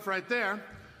Right there.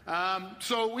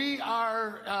 So we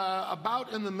are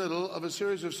about in the middle of a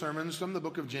series of sermons from the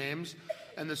book of James,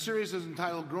 and the series is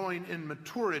entitled Growing in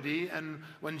Maturity. And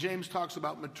when James talks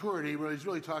about maturity, what he's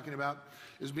really talking about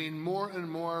is being more and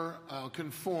more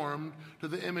conformed to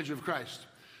the image of Christ.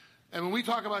 And when we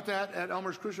talk about that at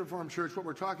Elmer's Christian Reformed Church, what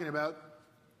we're talking about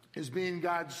is being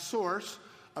God's source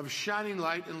of shining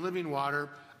light and living water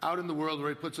out in the world where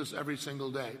he puts us every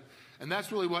single day. And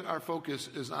that's really what our focus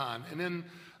is on. And in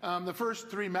the first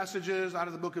three messages out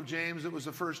of the book of James, it was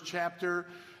the first chapter.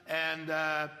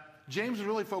 And James is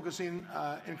really focusing,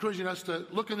 encouraging us to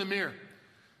look in the mirror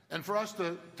and for us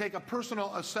to take a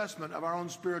personal assessment of our own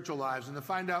spiritual lives and to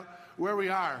find out where we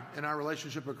are in our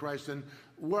relationship with Christ and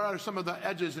where are some of the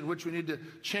edges in which we need to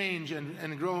change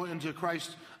and grow into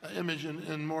Christ's image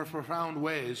in more profound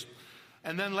ways.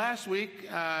 And then last week,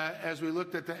 as we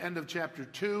looked at the end of chapter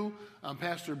 2,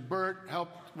 Pastor Bert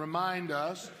helped remind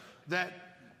us that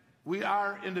we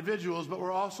are individuals, but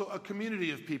we're also a community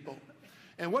of people.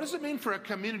 And what does it mean for a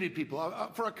community of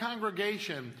people, for a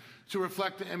congregation to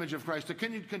reflect the image of Christ, to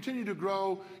continue to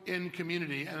grow in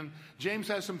community? And James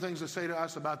has some things to say to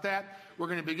us about that. We're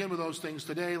going to begin with those things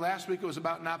today. Last week it was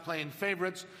about not playing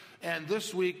favorites. And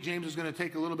this week James is going to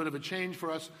take a little bit of a change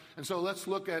for us. And so let's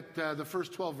look at the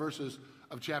first 12 verses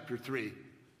of chapter 3.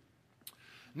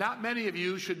 Not many of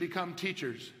you should become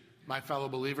teachers, my fellow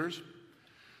believers,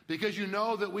 because you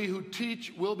know that we who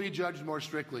teach will be judged more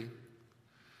strictly.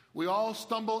 We all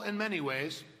stumble in many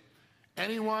ways.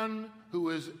 Anyone who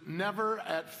is never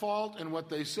at fault in what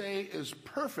they say is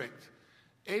perfect,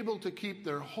 able to keep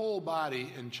their whole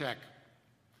body in check.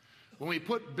 When we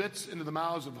put bits into the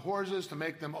mouths of horses to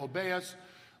make them obey us,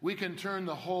 we can turn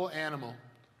the whole animal.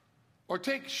 Or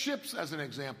take ships as an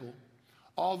example.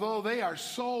 Although they are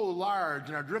so large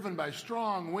and are driven by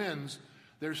strong winds,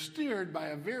 they're steered by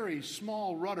a very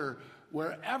small rudder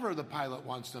wherever the pilot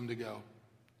wants them to go.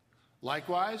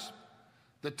 Likewise,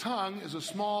 the tongue is a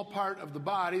small part of the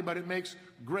body, but it makes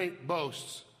great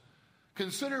boasts.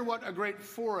 Consider what a great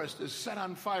forest is set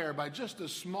on fire by just a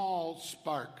small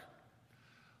spark.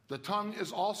 The tongue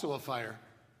is also a fire,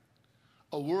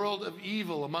 a world of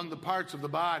evil among the parts of the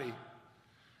body.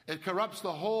 It corrupts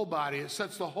the whole body. It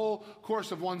sets the whole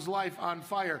course of one's life on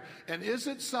fire and is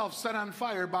itself set on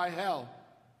fire by hell.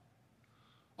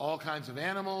 All kinds of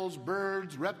animals,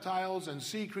 birds, reptiles, and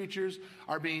sea creatures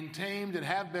are being tamed and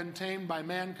have been tamed by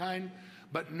mankind,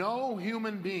 but no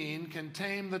human being can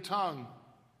tame the tongue.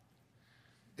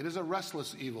 It is a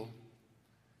restless evil.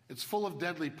 It's full of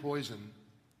deadly poison.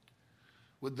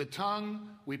 With the tongue,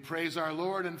 we praise our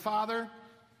Lord and Father,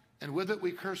 and with it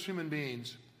we curse human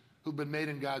beings who've been made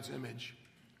in God's image.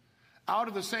 Out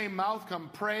of the same mouth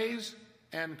come praise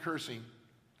and cursing.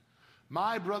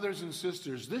 My brothers and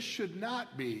sisters, this should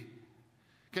not be.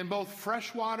 Can both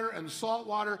fresh water and salt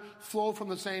water flow from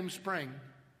the same spring?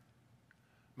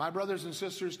 My brothers and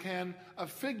sisters, can a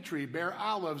fig tree bear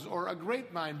olives or a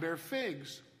grapevine bear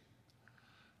figs?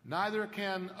 Neither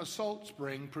can a salt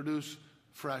spring produce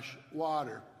fresh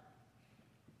water.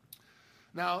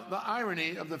 Now, the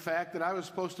irony of the fact that I was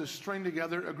supposed to string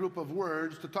together a group of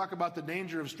words to talk about the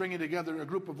danger of stringing together a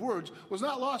group of words was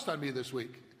not lost on me this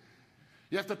week.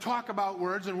 You have to talk about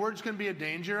words, and words can be a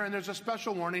danger, and there's a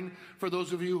special warning for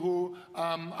those of you who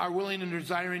are willing and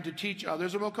desiring to teach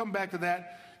others, and we'll come back to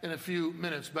that in a few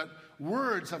minutes. But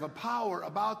words have a power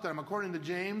about them, according to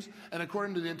James and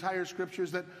according to the entire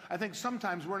scriptures, that I think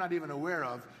sometimes we're not even aware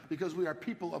of, because we are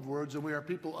people of words, and we are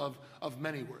people of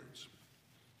many words.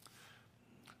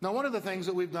 Now, one of the things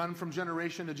that we've done from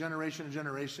generation to generation to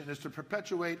generation is to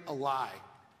perpetuate a lie.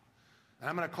 And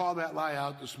I'm going to call that lie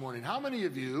out this morning. How many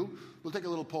of you, we'll take a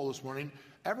little poll this morning,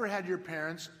 ever had your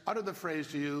parents utter the phrase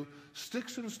to you,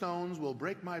 sticks and stones will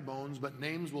break my bones, but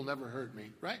names will never hurt me,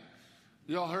 right?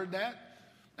 You all heard that?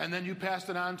 And then you passed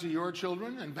it on to your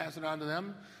children and passed it on to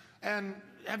them. And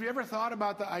have you ever thought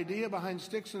about the idea behind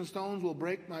sticks and stones will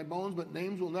break my bones, but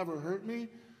names will never hurt me?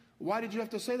 Why did you have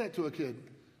to say that to a kid?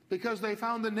 Because they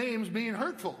found the names being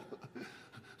hurtful.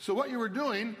 So what you were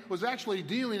doing was actually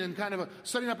dealing and kind of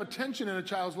setting up a tension in a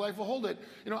child's life. Well, hold it.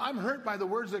 I'm hurt by the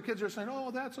words that kids are saying,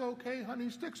 oh, that's okay, honey,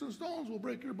 sticks and stones will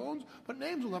break your bones, but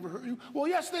names will never hurt you. Well,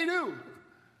 yes, they do.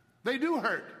 They do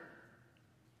hurt.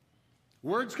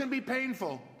 Words can be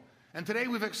painful. And today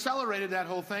we've accelerated that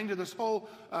whole thing to this whole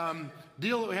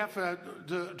deal that we have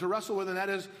to wrestle with, and that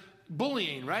is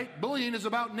bullying, right? Bullying is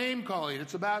about name calling.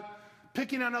 It's about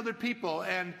picking on other people,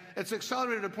 and it's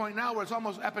accelerated to a point now where it's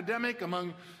almost epidemic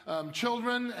among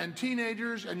children and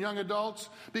teenagers and young adults,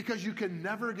 because you can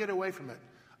never get away from it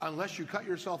unless you cut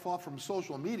yourself off from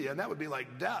social media, and that would be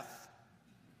like death.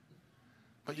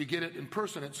 But you get it in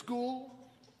person at school,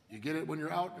 get it when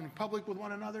you're out in public with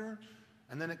one another,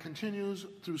 and then it continues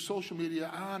through social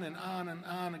media on and on and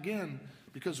on again,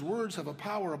 because words have a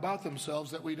power about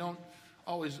themselves that we don't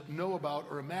always know about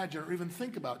or imagine or even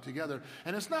think about together.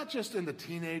 And it's not just in the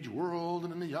teenage world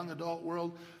and in the young adult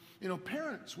world. You know,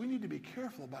 parents, we need to be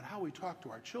careful about how we talk to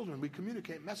our children. We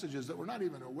communicate messages that we're not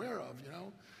even aware of, you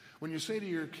know. When you say to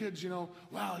your kids, you know,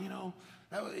 well, you know,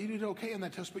 you did okay in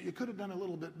that test, but you could have done a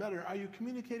little bit better. Are you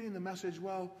communicating the message,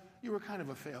 well, you were kind of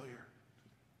a failure?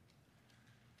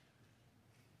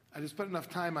 I just spent enough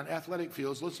time on athletic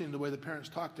fields listening to the way the parents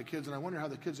talk to kids, and I wonder how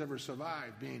the kids ever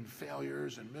survive being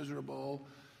failures and miserable.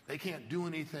 They can't do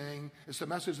anything. It's the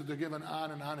message that they're given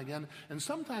on and on again. And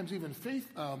sometimes even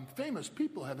famous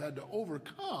people have had to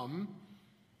overcome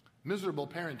miserable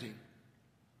parenting.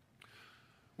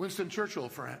 Winston Churchill,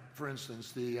 for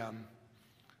instance, the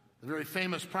very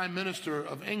famous Prime Minister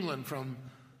of England from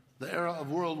the era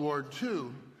of World War II,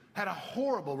 had a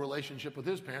horrible relationship with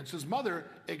his parents. His mother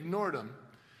ignored him.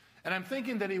 And I'm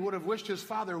thinking that he would have wished his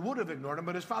father would have ignored him,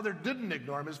 but his father didn't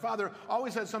ignore him. His father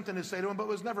always had something to say to him, but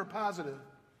was never positive.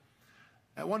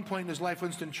 At one point in his life,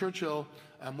 Winston Churchill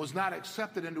was not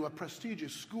accepted into a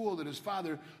prestigious school that his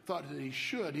father thought that he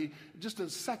should. Just a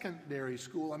secondary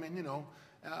school. I mean, you know,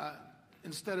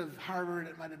 instead of Harvard,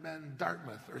 it might have been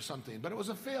Dartmouth or something. But it was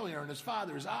a failure in his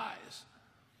father's eyes.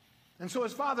 And so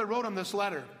his father wrote him this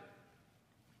letter.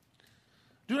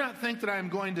 Do not think that I am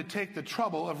going to take the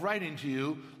trouble of writing to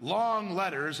you long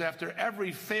letters after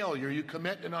every failure you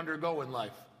commit and undergo in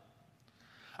life.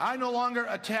 I no longer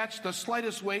attach the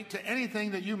slightest weight to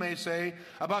anything that you may say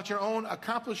about your own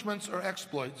accomplishments or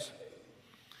exploits.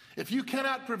 If you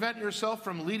cannot prevent yourself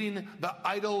from leading the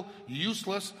idle,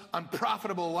 useless,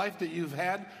 unprofitable life that you've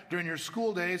had during your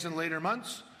school days and later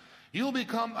months, you'll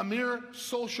become a mere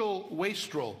social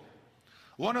wastrel,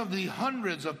 one of the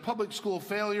hundreds of public school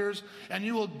failures, and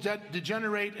you will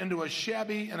degenerate into a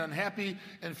shabby and unhappy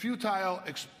and futile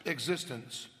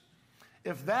existence.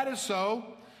 If that is so,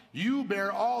 you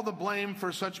bear all the blame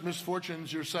for such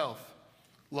misfortunes yourself.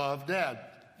 Love, Dad.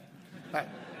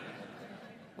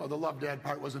 Well, the love, Dad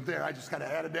part wasn't there. I just kind of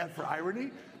added that for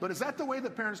irony. But is that the way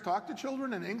that parents talk to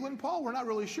children in England, Paul? We're not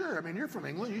really sure. I mean, you're from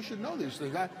England. You should know these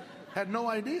things. I had no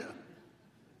idea.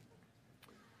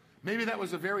 Maybe that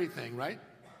was the very thing, right,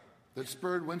 that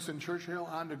spurred Winston Churchill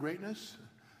on to greatness,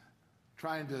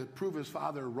 trying to prove his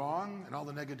father wrong and all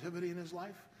the negativity in his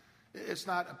life. It's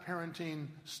not a parenting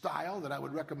style that I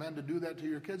would recommend to do that to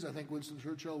your kids. I think Winston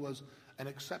Churchill was an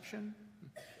exception.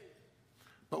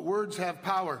 But words have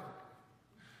power.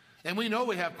 And we know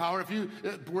we have power.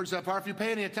 Words have power. If you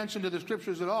pay any attention to the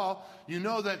scriptures at all, you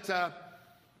know that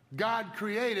God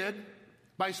created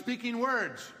by speaking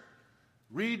words.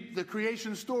 Read the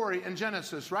creation story in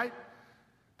Genesis, right?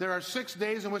 There are 6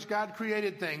 days in which God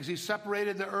created things. He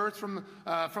separated the earth from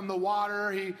the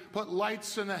water. He put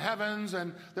lights in the heavens,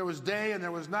 and there was day and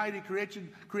there was night. He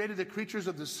created the creatures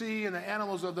of the sea and the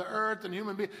animals of the earth and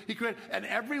human beings. And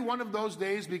every one of those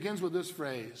days begins with this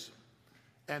phrase,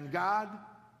 and God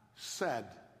said.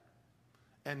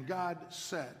 And God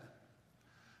said.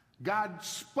 God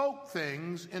spoke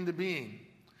things into being.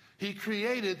 He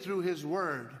created through his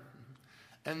word.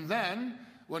 And then,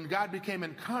 when God became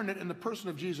incarnate in the person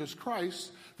of Jesus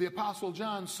Christ, the Apostle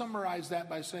John summarized that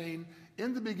by saying,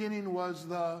 in the beginning was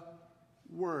the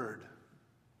Word,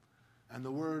 and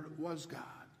the Word was God,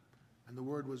 and the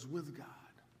Word was with God.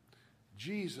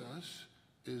 Jesus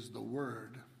is the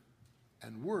Word,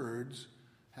 and words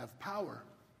have power.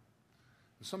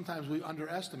 And sometimes we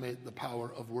underestimate the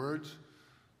power of words.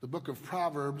 The book of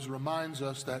Proverbs reminds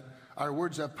us that our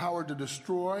words have power to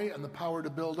destroy and the power to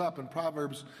build up. In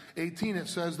Proverbs 18, it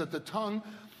says that the tongue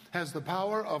has the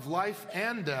power of life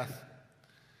and death,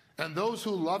 and those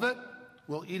who love it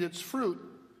will eat its fruit.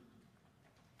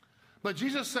 But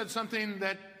Jesus said something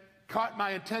that caught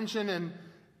my attention, and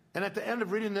at the end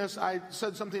of reading this, I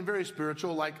said something very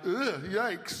spiritual, like, ugh,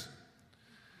 yikes.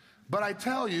 But I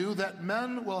tell you that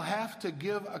men will have to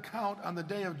give account on the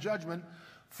day of judgment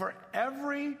for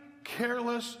every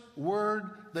careless word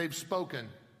they've spoken.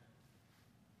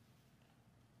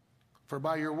 For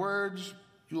by your words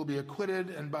you will be acquitted,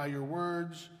 and by your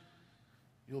words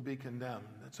you'll be condemned.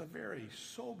 That's a very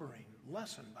sobering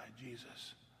lesson by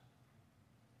Jesus.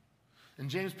 And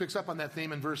James picks up on that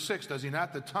theme in verse 6, does he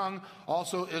not? The tongue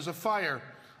also is a fire,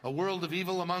 a world of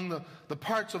evil among the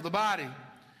parts of the body.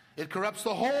 It corrupts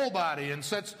the whole body and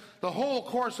sets the whole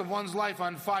course of one's life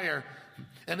on fire,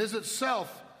 and is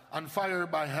itself on fire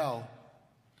by hell.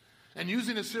 And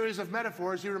using a series of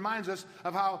metaphors, he reminds us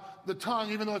of how the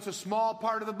tongue, even though it's a small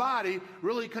part of the body,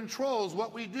 really controls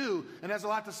what we do and has a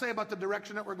lot to say about the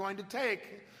direction that we're going to take.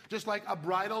 Just like a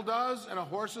bridle does in a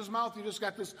horse's mouth. You just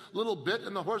got this little bit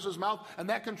in the horse's mouth, and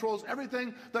that controls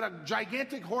everything that a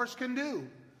gigantic horse can do.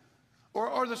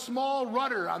 Or the small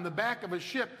rudder on the back of a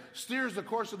ship steers the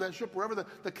course of that ship wherever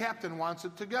the captain wants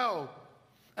it to go.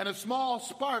 And a small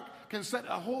spark can set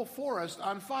a whole forest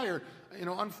on fire.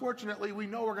 Unfortunately, we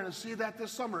know we're going to see that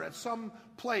this summer at some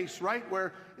place, right?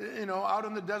 Where, out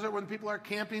in the desert when people are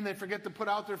camping, they forget to put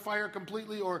out their fire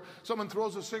completely, or someone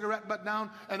throws a cigarette butt down,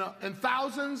 and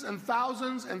thousands and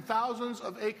thousands and thousands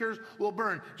of acres will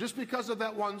burn just because of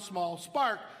that one small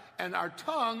spark. And our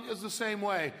tongue is the same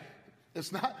way.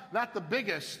 It's not the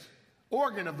biggest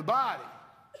organ of the body,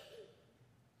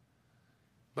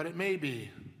 but it may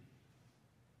be,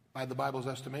 by the Bible's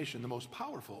estimation, the most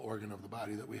powerful organ of the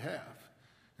body that we have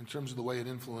in terms of the way it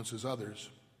influences others.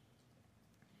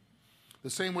 The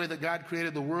same way that God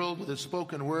created the world with his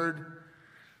spoken word,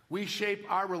 we shape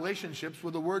our relationships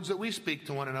with the words that we speak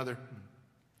to one another.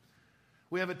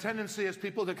 We have a tendency as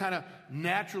people to kind of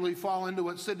naturally fall into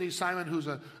what Sidney Simon, who's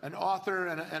an author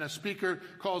and a speaker,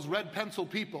 calls red pencil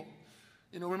people.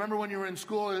 Remember when you were in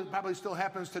school, it probably still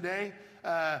happens today,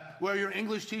 where your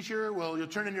English teacher you'll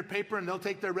turn in your paper and they'll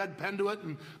take their red pen to it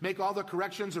and make all the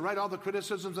corrections and write all the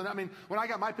criticisms. And when I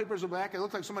got my papers back, it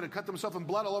looked like somebody had cut themselves in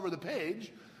blood all over the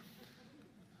page.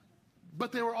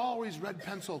 But they were always red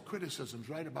pencil criticisms,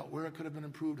 right? About where it could have been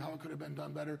improved, how it could have been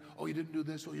done better. Oh, you didn't do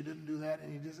this, oh, you didn't do that.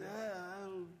 And you just,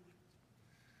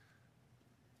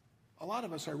 A lot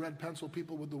of us are red pencil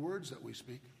people with the words that we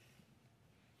speak.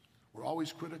 We're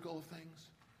always critical of things.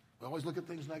 We always look at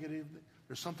things negatively.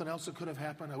 There's something else that could have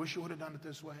happened. I wish you would have done it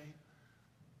this way.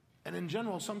 And in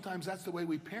general, sometimes that's the way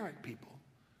we parent people.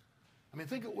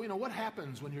 Think, what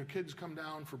happens when your kids come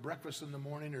down for breakfast in the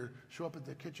morning or show up at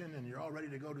the kitchen and you're all ready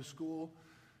to go to school?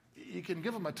 You can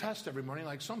give them a test every morning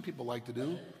like some people like to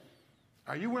do.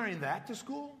 Are you wearing that to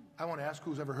school? I want to ask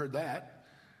who's ever heard that.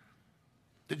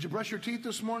 Did you brush your teeth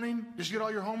this morning? Did you get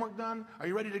all your homework done? Are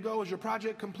you ready to go? Is your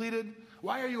project completed?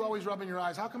 Why are you always rubbing your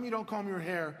eyes? How come you don't comb your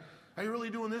hair? Are you really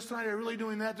doing this tonight? Are you really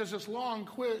doing that? There's this long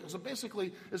quiz. So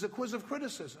basically, it's a quiz of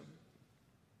criticism.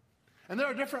 And there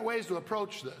are different ways to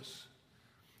approach this.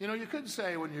 You could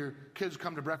say when your kids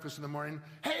come to breakfast in the morning,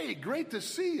 hey, great to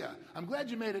see you. I'm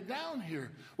glad you made it down here.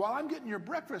 While I'm getting your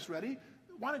breakfast ready,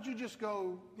 why don't you just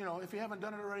go, if you haven't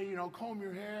done it already, comb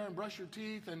your hair and brush your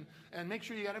teeth and make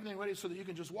sure you got everything ready so that you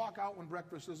can just walk out when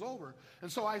breakfast is over.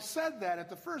 And so I said that at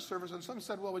the first service, and some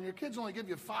said, well, when your kids only give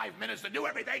you 5 minutes to do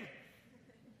everything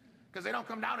because they don't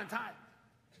come down in time.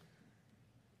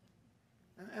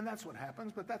 And that's what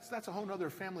happens, but that's a whole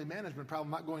other family management problem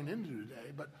I'm not going into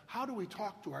today. But how do we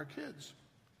talk to our kids?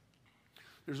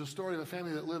 There's a story of a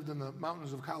family that lived in the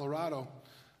mountains of Colorado,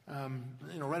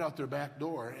 right out their back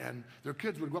door. And their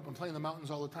kids would go up and play in the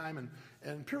mountains all the time.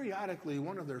 And periodically,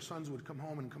 one of their sons would come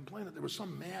home and complain that there was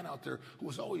some man out there who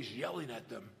was always yelling at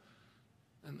them.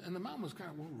 And the mom was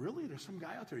kind of, well, really? There's some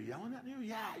guy out there yelling at you?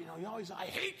 Yeah, he always, I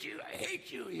hate you.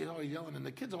 He's always yelling. And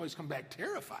the kids always come back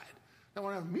terrified. They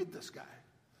want to meet this guy.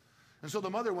 And so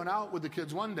the mother went out with the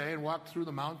kids one day and walked through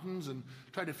the mountains and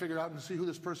tried to figure out and see who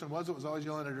this person was that was always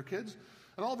yelling at her kids.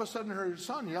 And all of a sudden her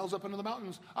son yells up into the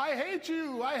mountains, I hate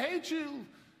you, I hate you.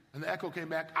 And the echo came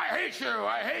back, I hate you,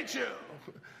 I hate you.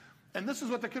 And this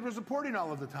is what the kid was reporting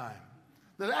all of the time.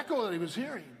 The echo that he was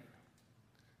hearing.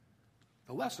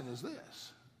 The lesson is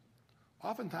this.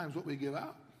 Oftentimes what we give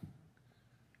out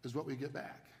is what we get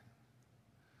back.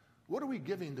 What are we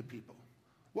giving to people?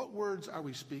 What words are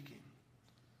we speaking?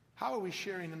 How are we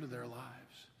sharing into their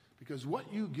lives? Because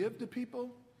what you give to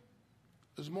people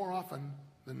is more often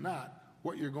than not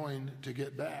what you're going to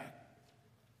get back.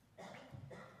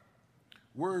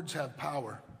 Words have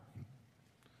power.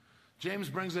 James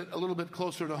brings it a little bit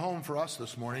closer to home for us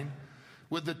this morning.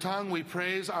 With the tongue we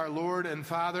praise our Lord and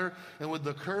Father, and with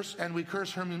the curse and we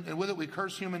curse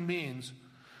human beings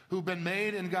who've been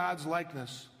made in God's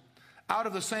likeness. Out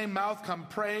of the same mouth come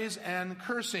praise and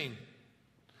cursing.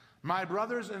 My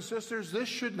brothers and sisters, this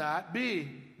should not be.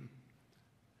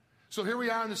 So here we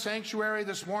are in the sanctuary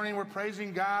this morning. We're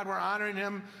praising God. We're honoring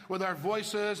him with our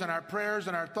voices and our prayers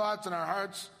and our thoughts and our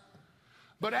hearts.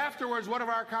 But afterwards, what are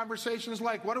our conversations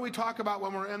like? What do we talk about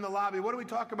when we're in the lobby? What do we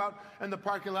talk about in the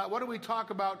parking lot? What do we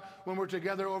talk about when we're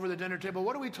together over the dinner table?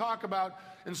 What do we talk about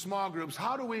in small groups?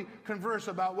 How do we converse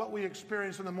about what we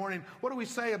experience in the morning? What do we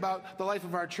say about the life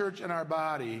of our church and our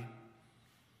body?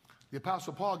 The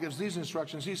Apostle Paul gives these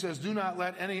instructions. He says, do not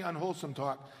let any unwholesome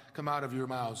talk come out of your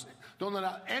mouths. Don't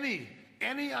let any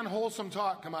unwholesome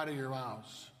talk come out of your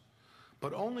mouths.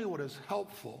 but only what is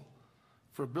helpful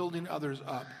for building others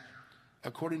up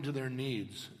according to their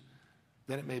needs,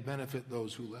 that it may benefit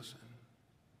those who listen.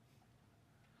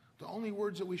 The only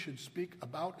words that we should speak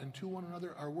about and to one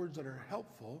another are words that are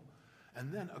helpful,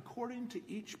 and then according to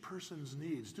each person's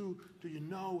needs. Do you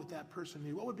know what that person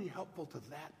needs? What would be helpful to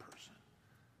that person?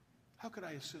 How could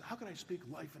I speak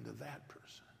life into that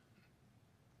person?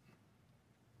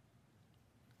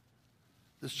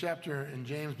 This chapter in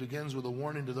James begins with a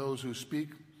warning to those who speak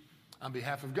on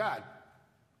behalf of God.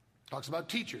 Talks about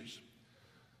teachers.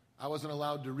 I wasn't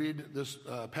allowed to read this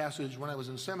passage when I was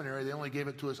in seminary. They only gave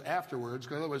it to us afterwards,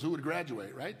 because otherwise who would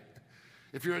graduate, right?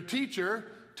 If you're a teacher,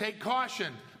 take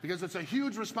caution, because it's a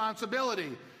huge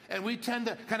responsibility. And we tend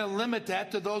to kind of limit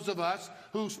that to those of us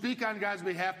who speak on God's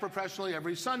behalf professionally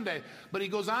every Sunday. But he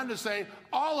goes on to say,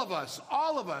 all of us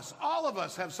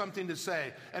have something to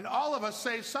say. And all of us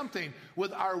say something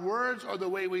with our words or the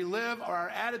way we live or our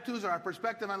attitudes or our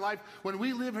perspective on life. When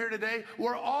we live here today,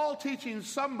 we're all teaching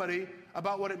somebody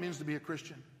about what it means to be a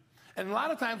Christian. And a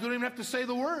lot of times we don't even have to say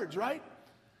the words, right?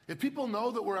 If people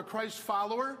know that we're a Christ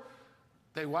follower,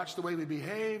 they watch the way we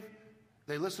behave,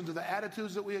 they listen to the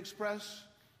attitudes that we express,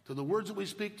 to the words that we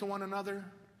speak to one another.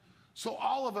 So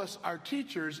all of us are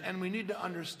teachers, and we need to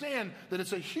understand that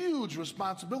it's a huge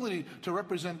responsibility to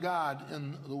represent God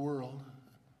in the world.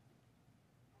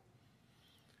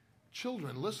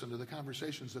 Children listen to the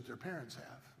conversations that their parents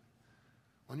have.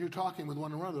 When you're talking with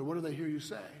one another, what do they hear you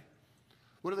say?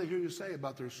 What do they hear you say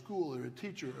about their school or a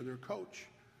teacher or their coach?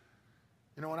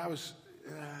 You know, when I was,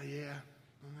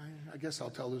 I guess I'll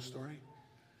tell this story.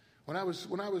 When I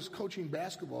was coaching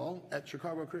basketball at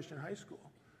Chicago Christian High School,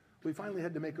 we finally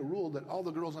had to make a rule that all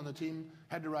the girls on the team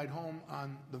had to ride home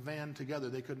on the van together.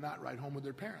 They could not ride home with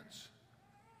their parents.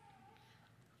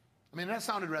 I mean, that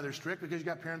sounded rather strict, because you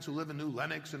got parents who live in New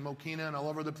Lenox and Mokina and all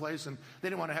over the place, and they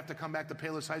didn't want to have to come back to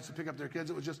Palos Heights to pick up their kids.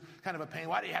 It was just kind of a pain.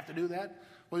 Why do you have to do that?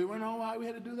 Well, you know why we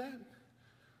had to do that?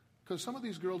 Because some of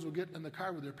these girls would get in the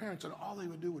car with their parents, and all they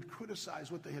would do would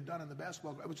criticize what they had done in the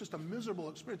basketball. It was just a miserable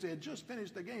experience. They had just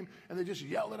finished the game, and they just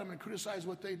yelled at them and criticized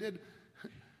what they did.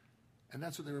 And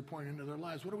that's what they were pouring into their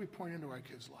lives. What are we pouring into our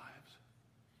kids' lives?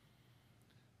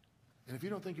 And if you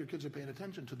don't think your kids are paying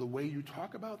attention to the way you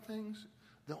talk about things,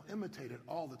 they'll imitate it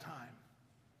all the time.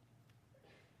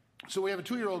 So we have a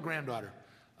 2-year-old granddaughter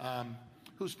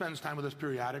who spends time with us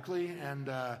periodically, and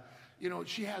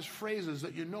she has phrases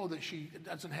that that she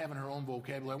doesn't have in her own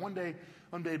vocabulary. One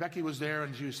day Becky was there,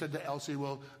 and she said to Elsie,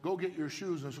 well, go get your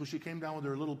shoes. And so she came down with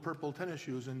her little purple tennis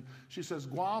shoes, and she says,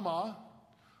 Guama,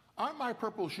 aren't my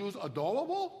purple shoes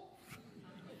adorable?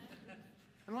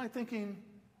 And I'm thinking,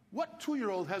 what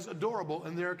 2-year-old has adorable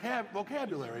in their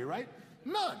vocabulary, right?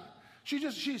 None.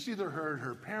 She's either heard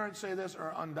her parents say this,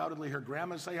 or undoubtedly her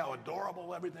grandma say how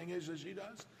adorable everything is as she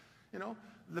does. You know,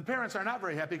 the parents are not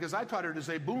very happy, because I taught her to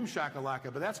say boom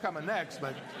shakalaka, but that's coming next.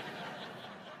 But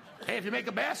hey, if you make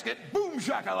a basket, boom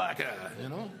shakalaka,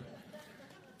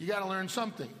 you got to learn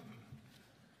something.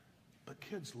 But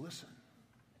kids listen,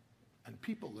 and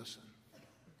people listen,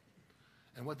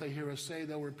 and what they hear us say,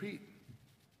 they'll repeat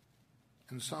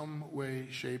in some way,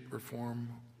 shape, or form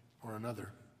or another.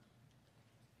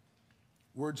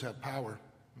 Words have power.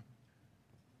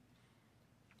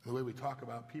 The way we talk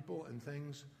about people and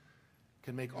things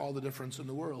can make all the difference in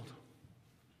the world,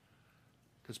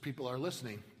 because people are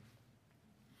listening.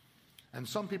 And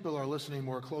some people are listening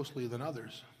more closely than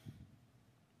others.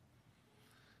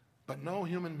 But no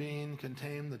human being can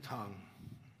tame the tongue.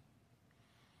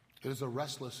 It is a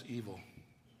restless evil,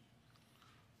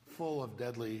 full of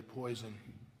deadly poison.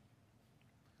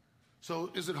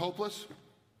 So is it hopeless?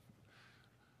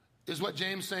 Is what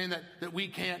James saying that we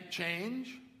can't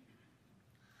change?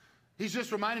 He's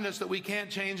just reminding us that we can't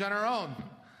change on our own,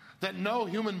 that no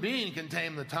human being can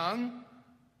tame the tongue,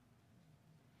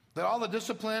 that all the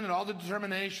discipline and all the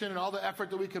determination and all the effort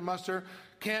that we can muster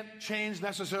can't change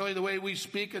necessarily the way we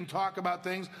speak and talk about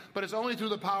things, but it's only through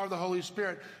the power of the Holy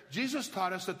Spirit. Jesus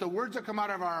taught us that the words that come out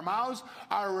of our mouths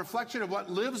are a reflection of what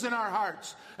lives in our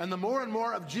hearts. And the more and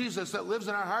more of Jesus that lives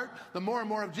in our heart, the more and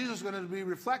more of Jesus is going to be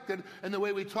reflected in the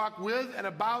way we talk with and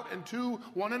about and to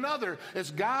one another.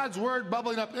 It's God's word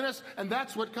bubbling up in us, and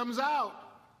that's what comes out.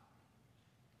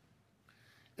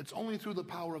 It's only through the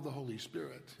power of the Holy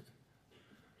Spirit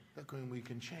that we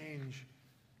can change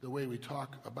the way we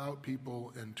talk about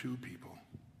people and to people.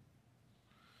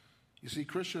 You see,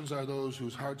 Christians are those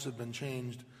whose hearts have been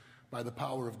changed by the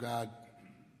power of God,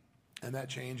 and that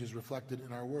change is reflected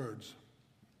in our words.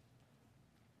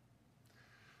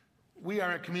 We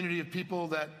are a community of people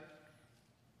that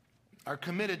are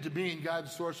committed to being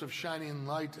God's source of shining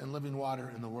light and living water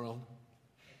in the world.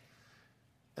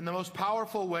 And the most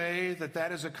powerful way that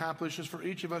that is accomplished is for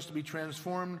each of us to be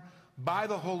transformed by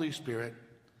the Holy Spirit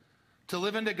to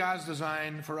live into God's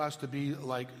design for us to be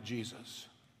like Jesus.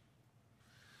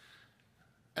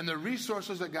 And the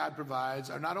resources that God provides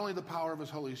are not only the power of his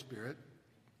Holy Spirit,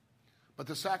 but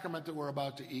the sacrament that we're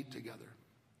about to eat together.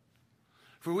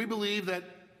 For we believe that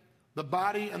the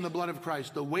body and the blood of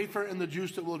Christ, the wafer and the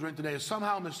juice that we'll drink today, is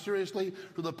somehow mysteriously,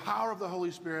 through the power of the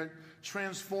Holy Spirit,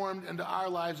 transformed into our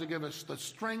lives to give us the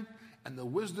strength and the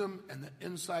wisdom and the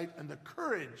insight and the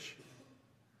courage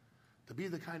to be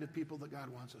the kind of people that God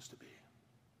wants us to be.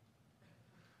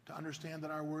 To understand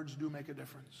that our words do make a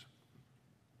difference.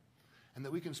 And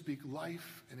that we can speak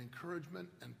life and encouragement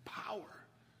and power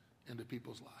into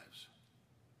people's lives.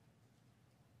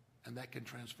 And that can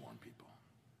transform people.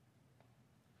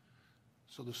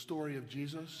 So the story of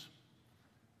Jesus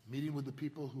meeting with the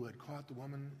people who had caught the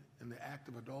woman in the act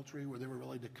of adultery, where they were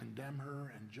willing to condemn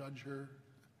her and judge her,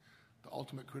 the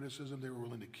ultimate criticism, they were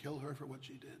willing to kill her for what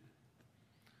she did.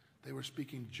 They were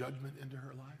speaking judgment into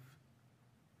her life.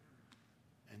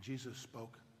 And Jesus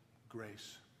spoke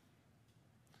grace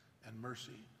and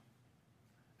mercy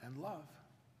and love.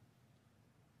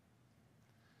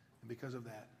 And because of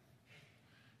that,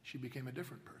 she became a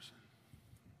different person.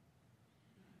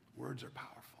 Words are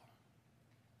powerful.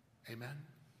 Amen?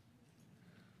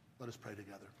 Let us pray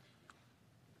together.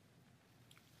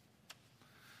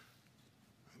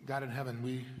 God in heaven,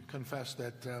 we confess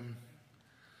that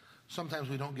sometimes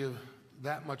we don't give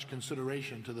that much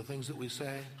consideration to the things that we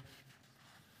say,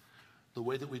 the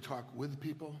way that we talk with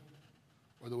people,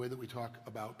 or the way that we talk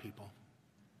about people.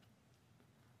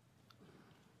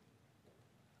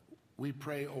 We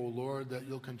pray, O Lord, that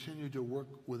you'll continue to work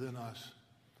within us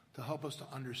to help us to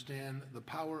understand the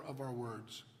power of our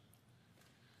words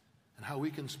and how we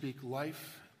can speak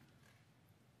life,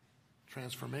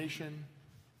 transformation,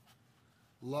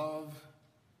 love,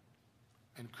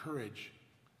 and courage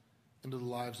into the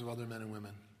lives of other men and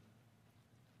women.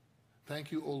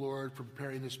 Thank you, O Lord, for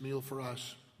preparing this meal for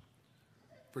us,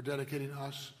 for dedicating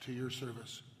us to your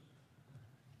service.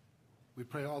 We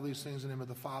pray all these things in the name of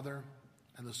the Father,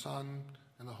 and the Son,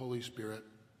 and the Holy Spirit.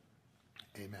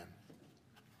 Amen.